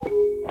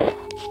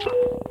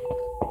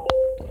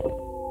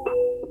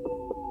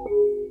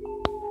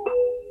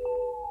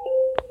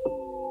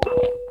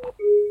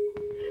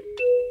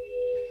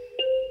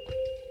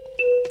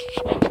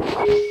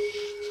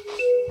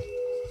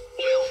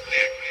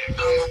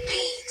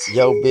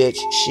Yo, bitch,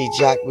 she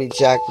jack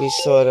me,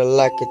 sorta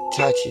like a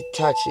touchy.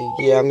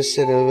 Yeah, I'm a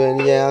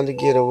cinnamon, yeah, I'm the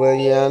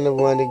getaway, yeah, I'm the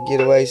one to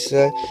get away,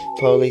 son.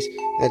 Police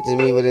after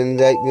me with an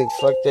indictment,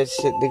 fuck that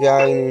shit, nigga,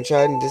 I ain't even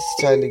trying, this is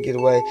trying to get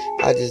away.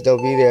 I just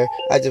don't be there,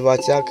 I just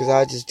watch out, cause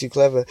I just too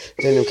clever.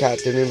 Then them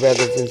cops, then them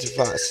rather than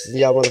fox.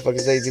 Y'all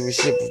motherfuckers ain't doing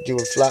shit,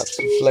 doing flops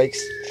and flakes.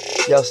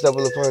 Y'all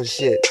stumble upon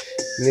shit,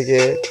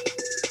 nigga.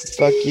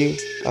 Fuck you,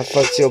 I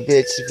fucked your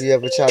bitch if you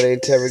ever try to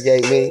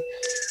interrogate me.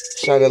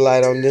 Shine a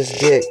light on this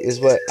dick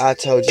is what I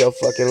told your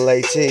fucking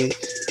lady.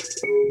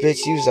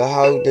 Bitch, you's a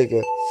hoe,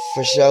 nigga.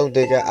 For sure,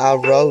 nigga. I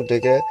roll,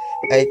 nigga.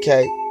 AK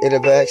in the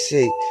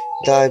backseat.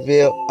 Dime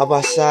bill on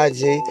my side,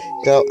 G.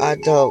 No, I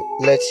don't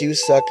let you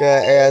sucker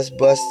ass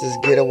busters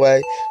get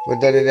away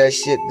with none of that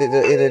shit at the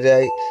end of the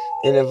day.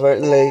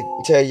 Inadvertently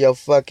tear your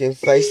fucking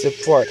face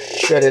apart.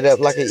 Shred it up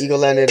like an eagle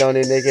landed on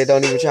it, nigga.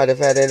 Don't even try to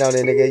fat it on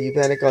it, nigga. You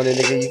panic on it,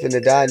 nigga. You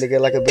finna die,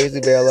 nigga. Like a grizzly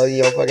bear on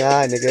your fucking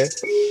eye, nigga.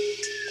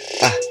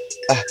 Ah,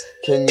 ah,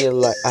 can you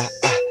like,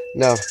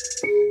 no.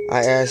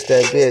 I asked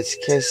that bitch,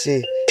 can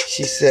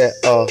she said,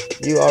 oh,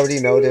 you already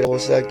know that I will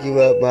suck you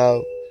up,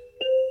 Mo.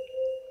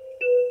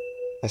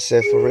 I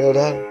said, for real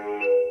though?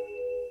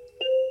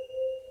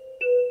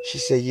 She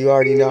said, you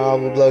already know I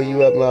will blow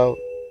you up, Mo.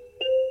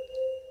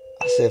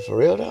 I said, for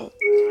real though?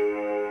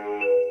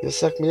 You'll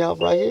suck me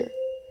off right here?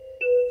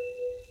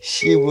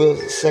 She will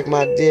suck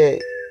my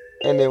dick.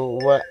 And then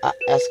what I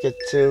ask her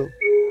to,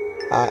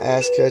 I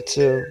ask her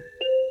to,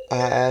 I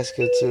ask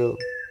her to.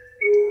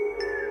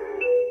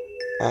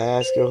 I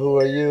ask her, who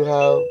are you,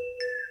 ho?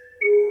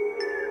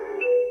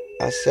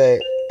 I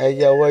say, hey,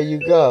 yo, where you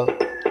go?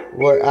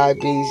 Where I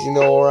bees, you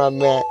know where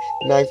I'm at.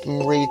 Knife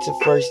from Reed to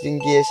first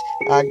and gets.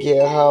 I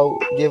get hoe,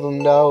 give 'em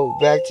no,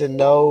 back to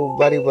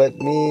nobody but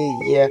me.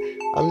 Yeah,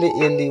 I'm the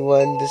indie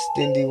one, the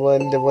stindy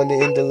one, the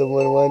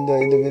indolent one, the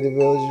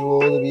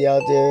individual to be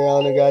out there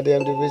on a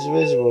goddamn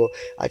visual.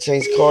 I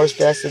change cars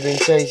faster than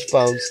change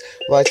phones.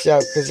 Watch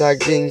out, cause I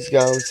gins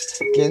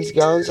gones. Gins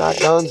gones, I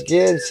gones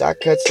gins. I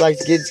cuts like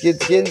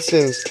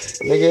ginsus.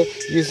 Nigga,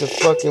 you's a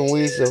fucking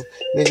weasel.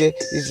 Nigga,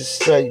 you's a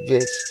straight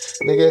bitch.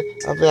 Nigga,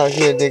 I'm out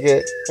here,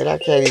 nigga, and I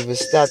can't even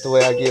stop the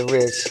way I get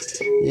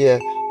rich. Yeah,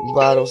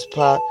 bottles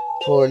pop,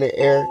 pour in the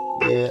air.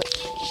 Yeah.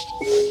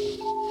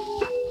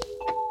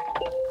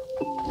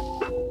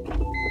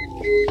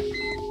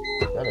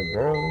 Is that a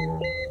girl in here?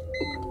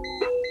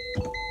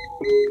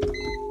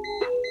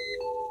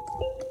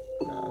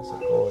 Nah, it's a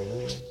boy,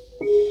 nigga.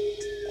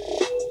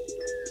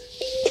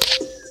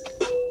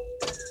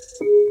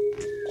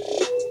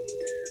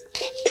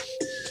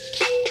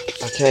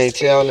 I can't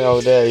tell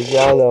nowadays.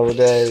 Y'all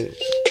nowadays.